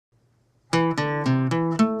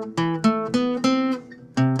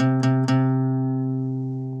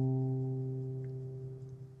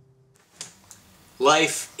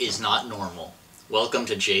Life is not normal. Welcome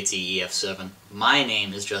to JTEF7. My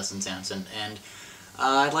name is Justin Townsend, and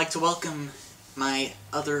I'd like to welcome my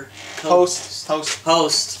other host. I'm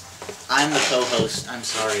the co-host. I'm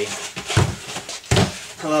sorry.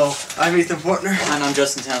 Hello, I'm Ethan Fortner. And I'm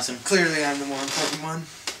Justin Townsend. Clearly I'm the more important one.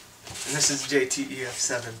 And this is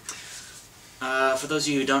JTEF7. For those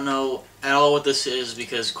of you who don't know at all what this is,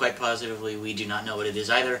 because quite positively we do not know what it is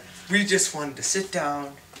either. We just wanted to sit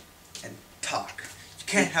down and talk. You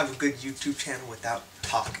can't have a good YouTube channel without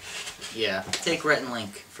talk. Yeah, take Rhett and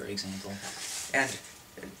Link, for example. And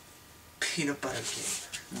Peanut Butter Game.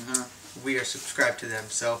 Mm-hmm. We are subscribed to them,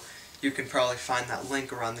 so you can probably find that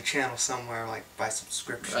link around the channel somewhere, like by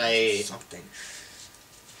subscription or something.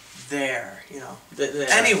 There, you know.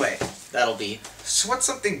 Anyway. That'll be. So what's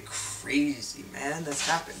something crazy, man, that's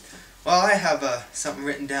happened? Well, I have something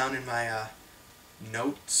written down in my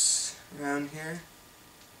notes around here.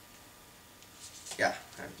 Yeah,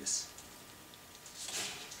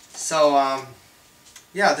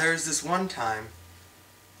 yeah, there's this one time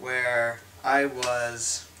where I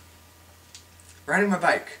was riding my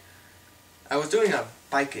bike. I was doing a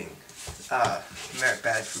biking merit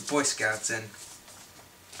badge for Boy Scouts, and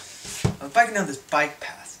I was biking down this bike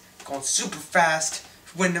path, going super fast,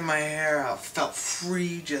 wind in my hair. I felt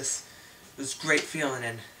free, just it was a great feeling.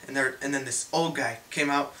 And then this old guy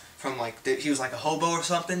came out from he was like a hobo or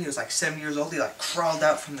something. He was like 70 years old. He like crawled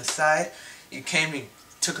out from the side. He came and he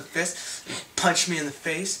took a fist, he punched me in the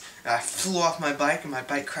face, and I flew off my bike, and my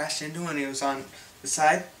bike crashed into him, and he was on the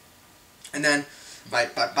side. And then my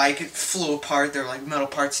bike, it flew apart. There were like metal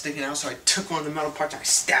parts sticking out, so I took one of the metal parts and I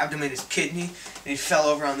stabbed him in his kidney, and he fell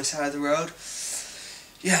over on the side of the road.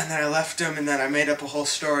 Yeah, and then I left him, and then I made up a whole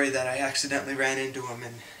story that I accidentally ran into him,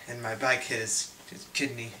 and my bike hit his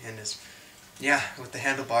kidney and with the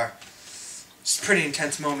handlebar. It's a pretty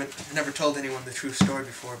intense moment. I never told anyone the true story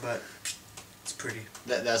before, but it's pretty.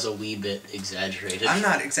 That's a wee bit exaggerated. I'm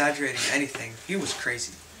not exaggerating anything. He was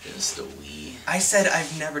crazy. Just a wee. I said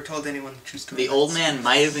I've never told anyone the true story. The old man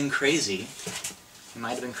might have been crazy. He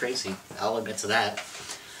might have been crazy. I'll admit to that.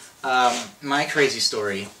 My crazy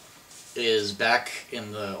story is back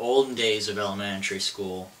in the olden days of elementary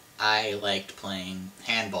school. I liked playing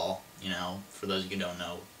handball. You know, for those of you who don't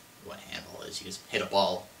know what handball is, you just hit a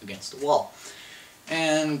ball against a wall.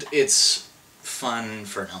 And it's fun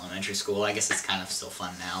for an elementary school. I guess it's kind of still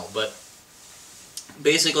fun now, but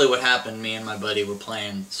basically what happened, me and my buddy were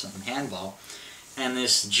playing some handball, and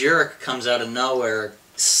this jerk comes out of nowhere,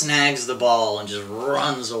 snags the ball, and just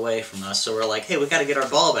runs away from us. So we're like, hey, we gotta get our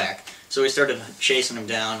ball back. So we started chasing him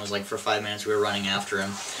down. It was like for 5 minutes we were running after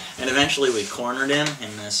him, and eventually we cornered him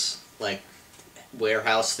in this like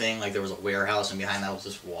warehouse thing. Like there was a warehouse, and behind that was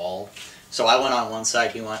this wall. So I went on one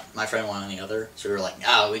side, my friend went on the other. So we were like,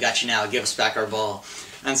 we got you now, give us back our ball.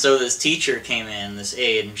 And so this teacher came in, this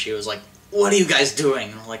aide, and she was like, what are you guys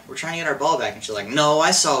doing? And I'm like, we're trying to get our ball back. And she's like, no,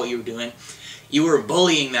 I saw what you were doing. You were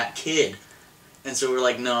bullying that kid. And so we're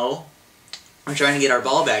like, no, we're trying to get our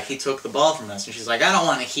ball back. He took the ball from us. And she's like, I don't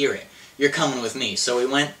want to hear it. You're coming with me. So we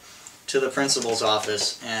went to the principal's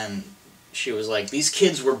office, and she was like, these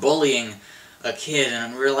kids were bullying a kid.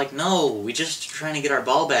 And we were like, no, we just trying to get our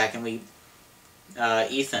ball back. And we,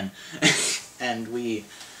 Ethan, and we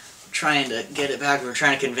trying to get it back. We were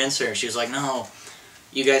trying to convince her. And she was like, no,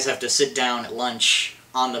 you guys have to sit down at lunch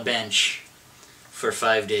on the bench for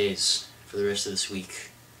 5 days for the rest of this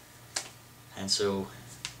week. And so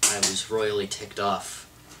I was royally ticked off.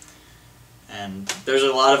 And there's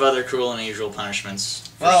a lot of other cruel and unusual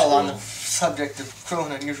punishments. Well, on the subject of cruel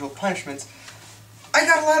and unusual punishments, I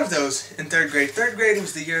got a lot of those in 3rd grade. 3rd grade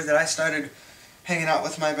was the year that I started hanging out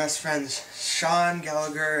with my best friends, Sean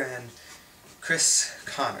Gallagher and Chris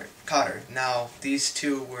Cotter. Now, these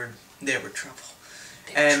two were trouble.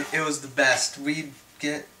 And it was the best. We'd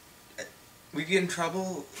get in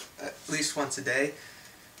trouble at least once a day.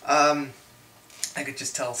 I could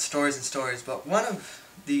just tell stories and stories, but one of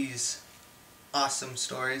these awesome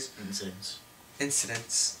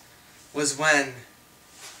incidents was when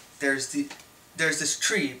there's this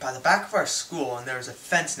tree by the back of our school, and there was a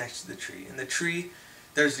fence next to the tree. And the tree,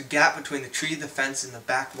 there's a gap between the tree, the fence, and the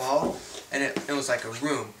back wall, and it was like a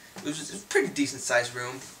room. It was a pretty decent sized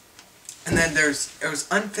room. And then there was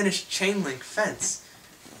unfinished chain link fence.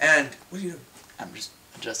 And what are you doing? I'm just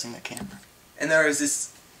adjusting the camera. And there was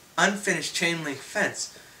this unfinished chain link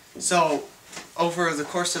fence. So over the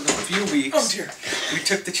course of a few weeks, we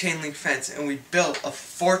took the chain link fence and we built a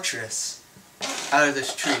fortress out of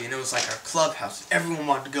this tree. And it was like our clubhouse. Everyone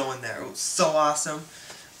wanted to go in there. It was so awesome.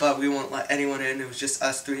 But we won't let anyone in. It was just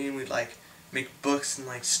us three, and we'd like make books and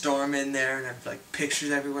like store them in there, and have like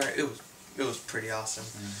pictures everywhere. It was It was pretty awesome.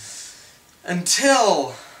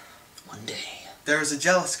 Until one day there was a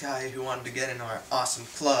jealous guy who wanted to get in our awesome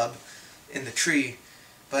club in the tree,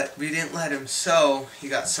 but we didn't let him, so he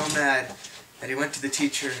got so mad that he went to the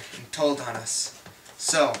teacher and told on us.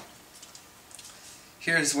 So,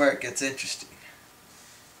 here's where it gets interesting.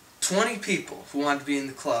 20 people who wanted to be in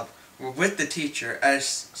the club were with the teacher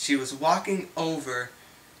as she was walking over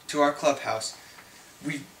to our clubhouse.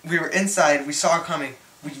 We were inside, we saw her coming,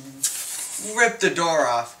 we ripped the door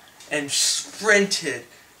off and sprinted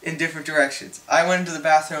in different directions. I went into the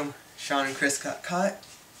bathroom, Sean and Chris got caught,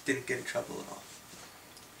 didn't get in trouble at all.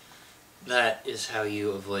 That is how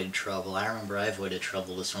you avoid trouble. I remember I avoided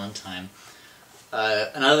trouble this one time.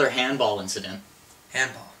 Another handball incident.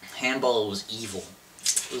 Handball. Handball was evil.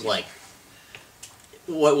 It was like...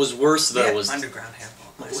 What was worse, though, was... underground handball.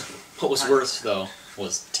 What was worse, though,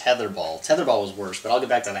 was tetherball. Tetherball was worse, but I'll get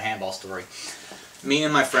back to the handball story. Me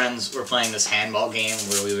and my friends were playing this handball game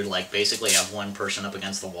where we would, like, basically have one person up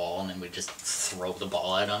against the wall and then we'd just throw the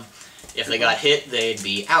ball at them. If they got hit, they'd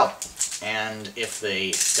be out. And if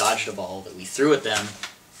they dodged a ball that we threw at them,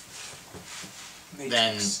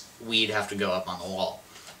 then we'd have to go up on the wall.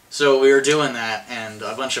 So we were doing that, and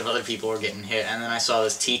a bunch of other people were getting hit, and then I saw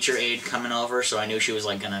this teacher aide coming over, so I knew she was,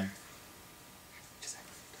 like, gonna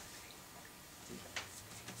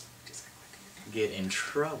get in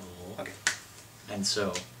trouble. Okay. And so...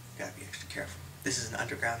 You gotta be extra careful. This is an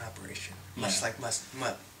underground operation. Yeah. Much like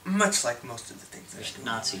most of the things that There's are doing.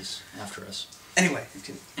 Nazis after us. Anyway,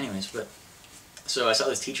 Anyways, but... So I saw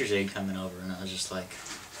this teacher's aide coming over, and I was just like,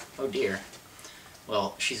 oh dear.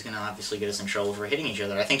 Well, she's gonna obviously get us in trouble for hitting each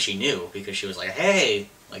other. I think she knew, because she was like, hey!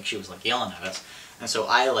 Like, she was, like, yelling at us. And so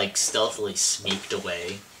I, like, stealthily sneaked away.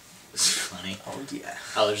 It was funny. Oh, yeah.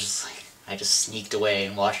 I was just like, I just sneaked away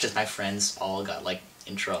and watched as my friends all got, like,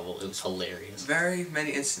 in trouble. It was hilarious. Very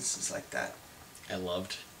many instances like that. I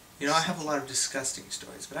loved. You know, I have a lot of disgusting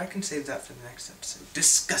stories, but I can save that for the next episode.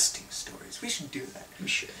 Disgusting stories. We should do that. We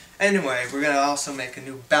should. Anyway, we're going to also make a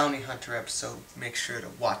new Bounty Hunter episode. Make sure to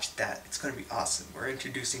watch that. It's going to be awesome. We're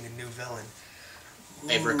introducing a new villain.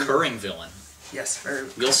 A recurring villain. Yes, very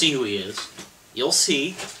recurring. You'll see who he is. You'll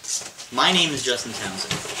see. My name is Justin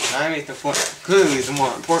Townsend. I'm Ethan Fortner. Clearly the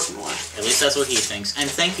more important one. At least that's what he thinks. And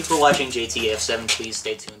thank you for watching JTF7. Please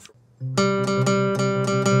stay tuned for...